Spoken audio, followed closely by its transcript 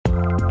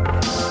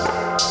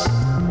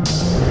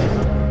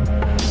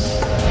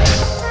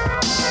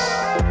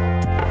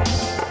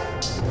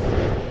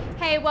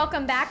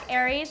Welcome back,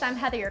 Aries. I'm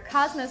Heather, your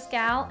Cosmos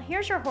Gal.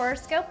 Here's your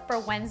horoscope for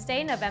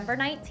Wednesday, November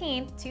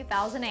 19th,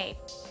 2008.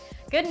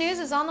 Good news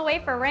is on the way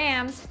for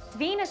Rams.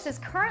 Venus is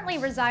currently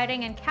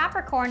residing in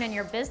Capricorn in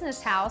your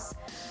business house.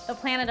 The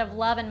planet of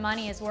love and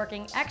money is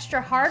working extra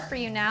hard for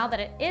you now that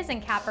it is in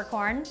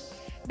Capricorn.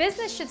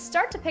 Business should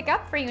start to pick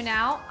up for you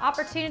now.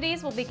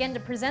 Opportunities will begin to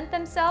present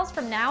themselves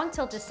from now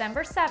until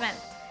December 7th.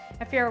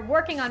 If you're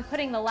working on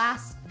putting the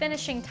last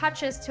finishing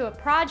touches to a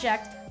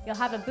project, you'll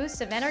have a boost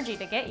of energy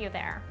to get you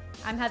there.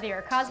 I'm Heather,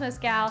 your Cosmos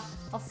Gal.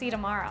 I'll see you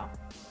tomorrow.